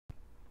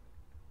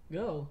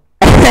Go.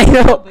 I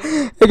know.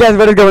 Hey guys,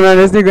 what is going on?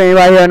 It's New Granny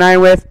right here, and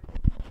I'm with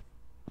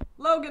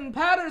Logan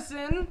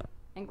Patterson.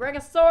 And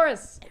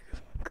Gregosaurus.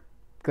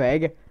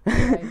 Greg.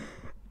 Right.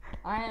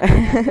 I am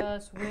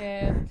Amanda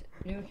Swift,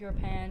 Nuclear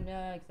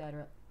Panda,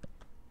 etc.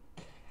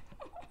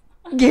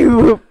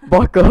 You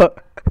fuck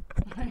up.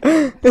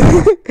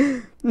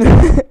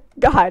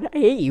 God, I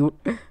hate you.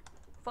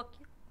 Fuck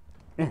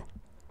you.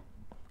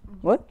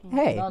 What?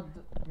 Hey. You're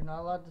not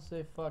allowed to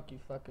say fuck, you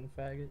fucking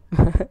faggot.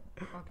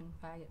 Fucking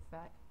faggot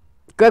fat.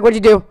 Greg, what'd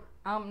you do?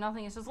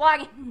 Nothing. It's just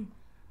lagging.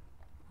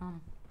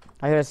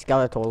 I heard a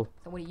skeletal.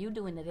 So what are you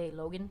doing today,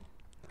 Logan?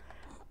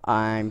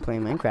 I'm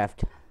playing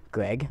Minecraft.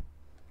 Greg.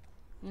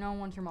 You know,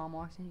 once your mom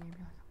walks in, you're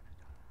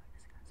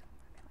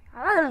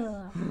like,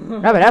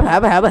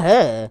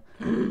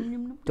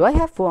 Do I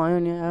have 4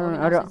 on you?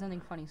 I don't say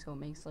something funny, so it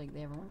makes like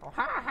everyone go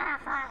ha ha ha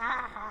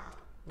ha ha.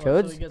 Well,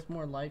 so Toads? he gets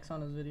more likes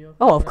on his video.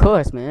 Oh, of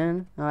course,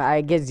 man. I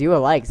get 0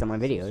 likes on my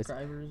videos.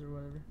 Subscribers or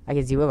whatever. I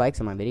get 0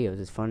 likes on my videos.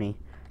 It's funny.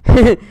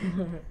 I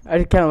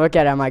just kind of look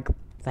at it. I'm like it,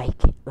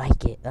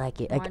 like it. Like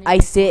I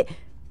sit.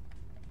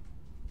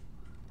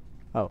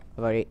 Oh,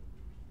 I've already.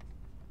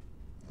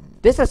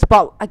 This is a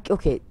spot.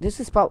 Okay, this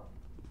is a spot.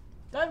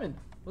 Diamond.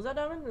 Was that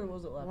diamond or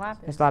was it lapis?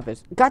 Lapis. It's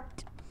lapis. God,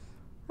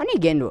 I need to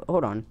get into it.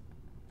 Hold on.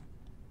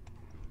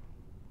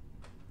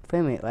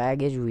 Frame rate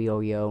lag is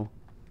real, yo.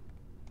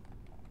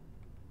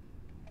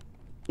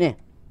 Yeah.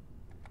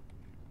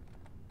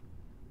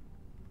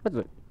 What's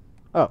it?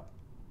 Oh.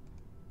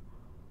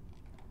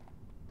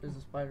 There's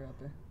a spider out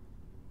there.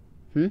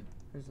 Hmm?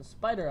 There's a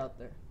spider out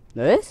there.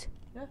 This?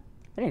 Yeah.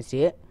 I didn't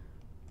see it.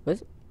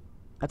 Was it?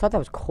 I thought that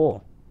was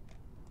coal.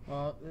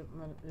 Well,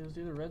 it was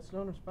either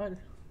redstone or spider.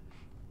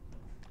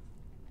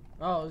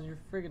 Oh, it was your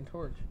friggin'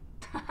 torch.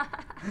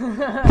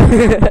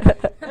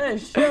 Hey,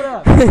 shut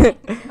up.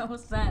 Makes no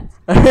sense.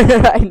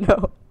 I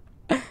know.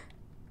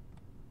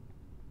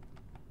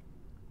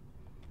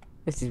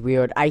 This is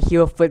weird. I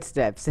hear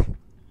footsteps.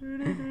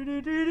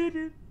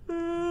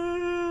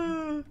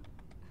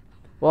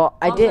 Well,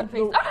 I did.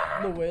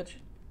 The witch.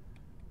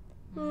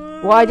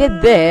 Well, I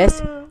did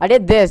this. I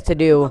did this to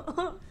do.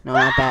 No,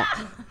 not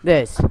that.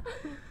 This.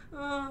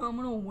 I'm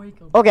gonna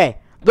wake up. Okay,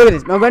 look at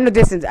this. My render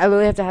distance. I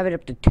literally have to have it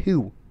up to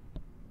 2.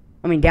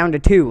 I mean, down to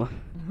 2. You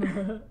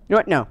know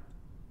what? No.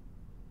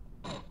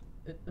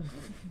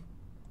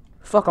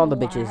 Fuck all the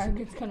bitches.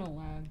 It's gonna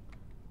lag.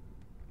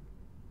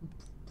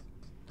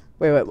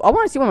 Wait. I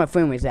want to see where my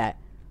frame rate's at.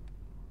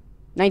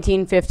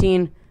 19,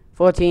 15,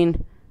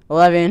 14,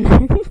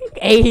 11,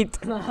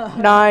 8,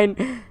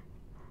 9.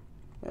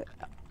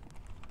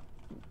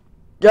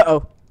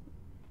 Uh-oh.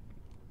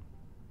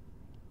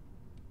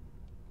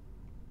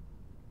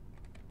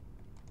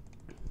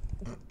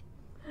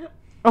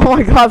 Oh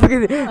my god, look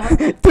at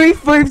it. 3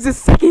 frames a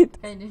second.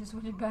 Hey, did you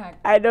switch it back?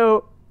 I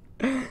know.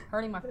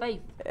 Hurting my face.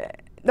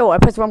 No, I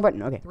pressed the wrong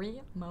button. Okay.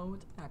 3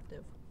 modes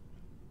active.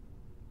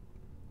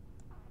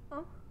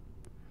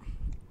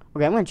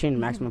 Okay, I'm gonna change the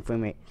maximum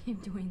frame rate.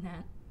 Keep doing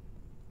that.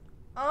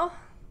 Oh.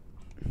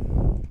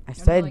 I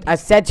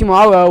said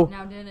tomorrow.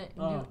 Now did it.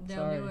 Oh, do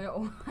sorry.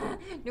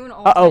 it. Do an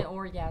Uh-oh. ultimate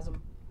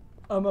orgasm.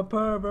 I'm a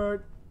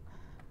pervert.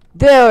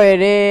 There it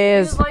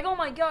He's is. like, oh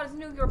my god, it's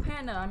Nuclear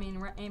Panda. I mean,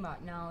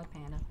 aimbot. No, it's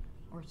Panda.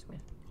 Or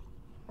Swift.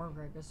 Or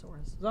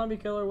Gregosaurus. Zombie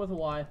killer with a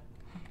Y.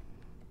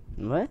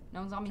 What?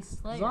 No, Zombie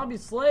Slayer. Zombie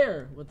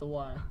slayer with a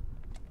Y.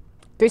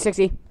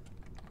 360.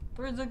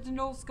 Where's the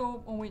no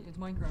scope? Oh wait, it's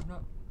Minecraft,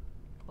 not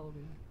Call of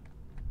Duty.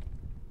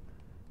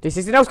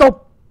 360 no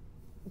scope.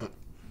 It's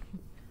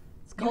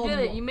You called did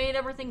it. You made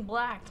everything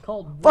black. It's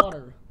called Fuck.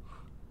 water.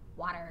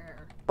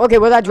 Water. Okay,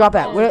 where'd that drop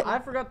at? And Where? I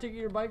forgot to get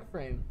your bike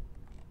frame.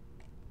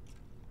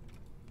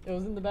 It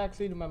was in the back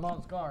seat of my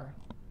mom's car.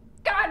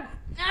 God!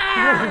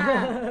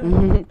 Ah!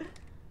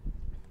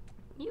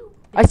 You.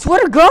 I swear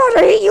to God,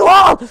 I hate you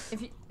all.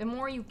 If you, the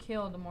more you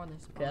kill, the more they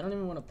spawn. Okay, I don't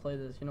even want to play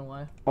this. You know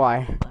why?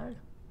 Why? Lag.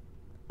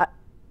 I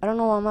don't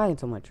know why I'm lagging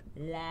so much.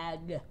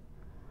 Lag.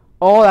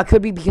 Oh, that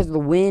could be because of the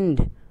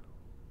wind.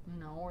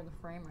 No, or the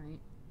frame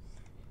rate.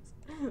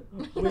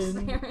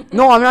 Wind.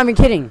 No, I'm not even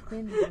kidding.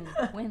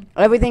 Win.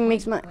 Everything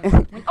makes my.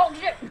 Oh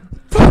shit!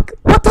 Fuck!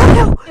 What the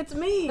hell? It's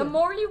me. The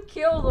more you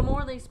kill, the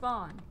more they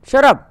spawn.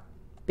 Shut up,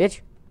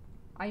 bitch.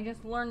 I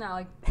just learned that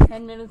like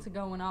 10 minutes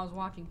ago when I was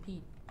watching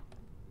Pete.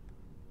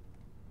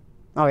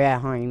 Oh yeah,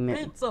 huh? You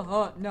meant. Pizza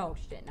Hut. No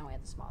shit. Now we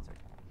have the sponsor.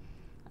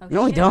 Oh,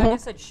 No, we shit, don't. I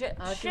just said shit.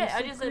 Shit.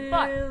 I just said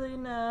fuck. Clearly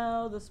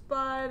now the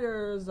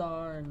spiders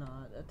are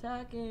not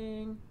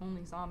attacking.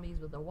 Only zombies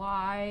with a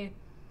Y.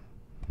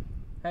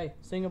 Hey,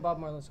 sing a Bob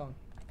Marley song.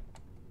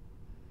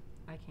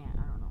 I can't.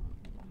 I don't know.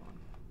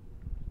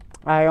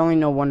 I only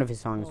know one of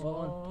his songs.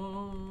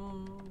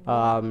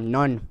 Oh.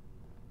 None.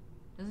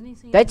 Doesn't he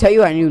sing? Did I tell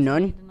you I knew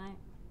none? Tonight?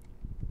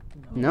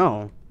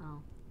 No.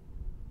 Oh.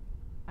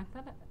 I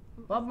thought it.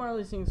 Bob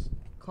Marley sings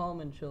calm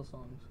and chill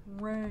songs.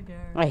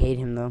 Reggae. I hate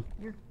him though.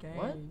 You're gay.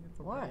 What? It's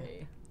Why?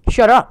 okay.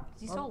 Shut up.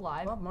 Is he still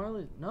alive? Bob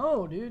Marley?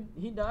 No, dude.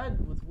 He died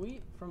with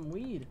from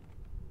weed.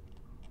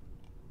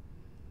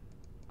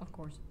 Of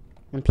course.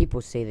 When people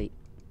say that.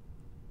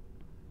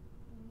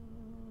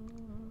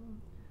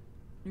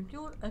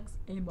 Nuclear X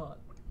aimbot.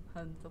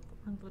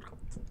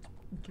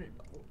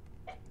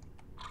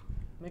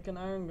 Make an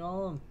iron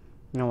golem.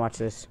 No, watch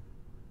this.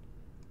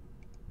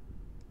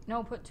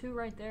 No, put 2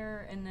 right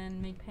there and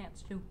then make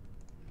pants too.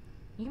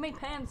 You can make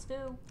pants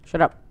too,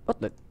 Shut up. What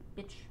the?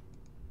 bitch.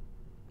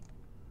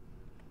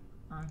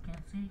 I can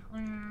see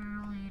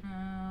clearly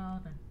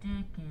now the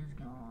dick is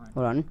gone.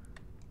 Hold on.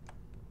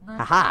 The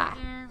Haha.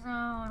 dick is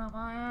out of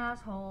my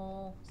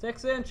asshole.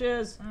 6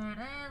 inches. It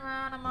is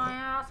out of my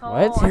asshole.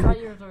 What? I thought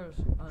yours was,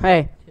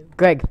 Hey, 2.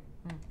 Greg.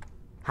 Hmm.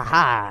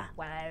 Haha.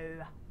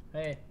 Wow.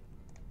 Hey,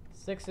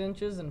 6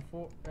 inches and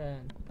 4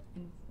 and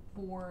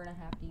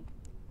 4.5 deep.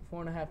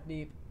 4.5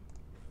 deep.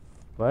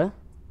 What?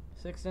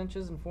 6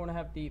 inches and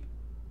 4.5 deep.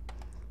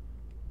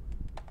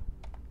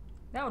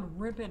 That would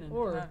rip it in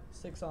Or half.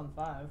 6 on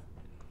 5.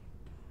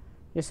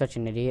 You're such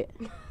an idiot.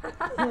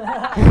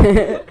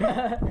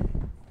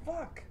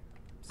 Fuck.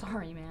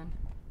 Sorry, man.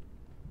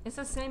 It's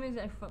the same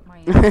exact foot my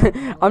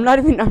I'm not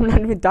even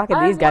talking to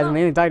I these have guys. one I'm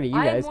even talking to you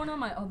I had guys. one on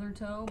my other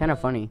toe. Kinda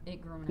but funny.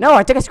 It grew No,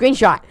 I took a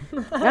screenshot.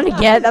 Not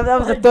again. That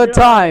was the My third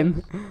God.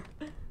 time.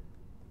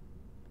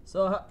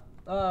 So,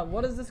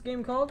 what is this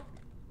game called?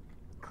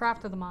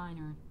 Craft of the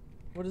Miner.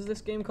 What is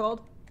this game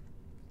called?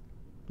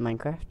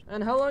 Minecraft.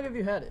 And how long have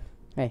you had it?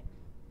 Hey.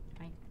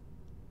 Hi.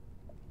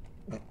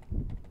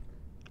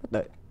 What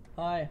the?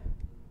 Hi.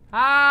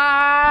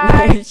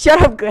 Hi!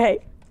 Shut up,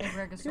 Greg.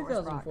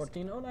 Gregosaurus rocks.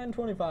 2014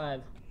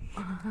 0925.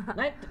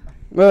 Night.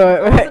 Wait, I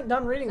wait, wait. wasn't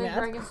done reading The that.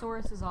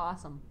 Gregosaurus is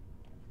awesome.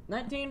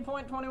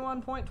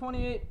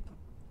 19.21.28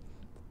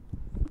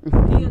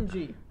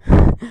 PNG.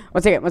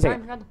 One second, one I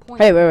second. forgot the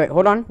point. Hey, wait, wait.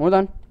 Hold on, hold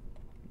on.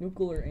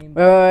 Nuclear aim.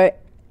 Wait, wait, wait.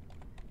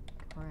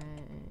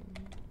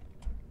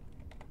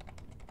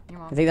 Your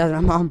I mom. think that's my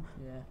mom.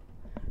 Yeah.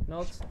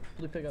 No, it's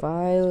blue pickup.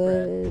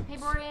 Violet. Hey,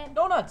 Brian.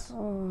 Donuts.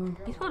 Oh.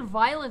 You put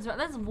violets.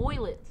 That's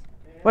violet.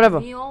 Whatever.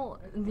 Viola.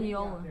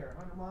 There,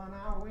 100 mile an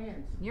hour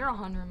winds. You're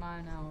 100 mile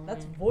an hour.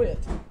 That's wind.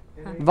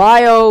 Voyet.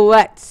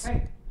 Violets.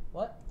 Hey,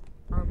 What?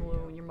 Or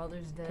blue. Your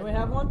mother's dead. Can we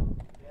have one?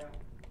 yeah.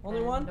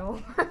 Only one?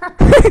 No.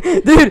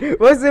 Dude,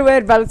 what's the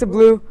word? Violets are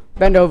blue.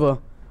 Bend over.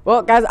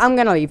 Well, guys, I'm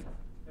gonna leave.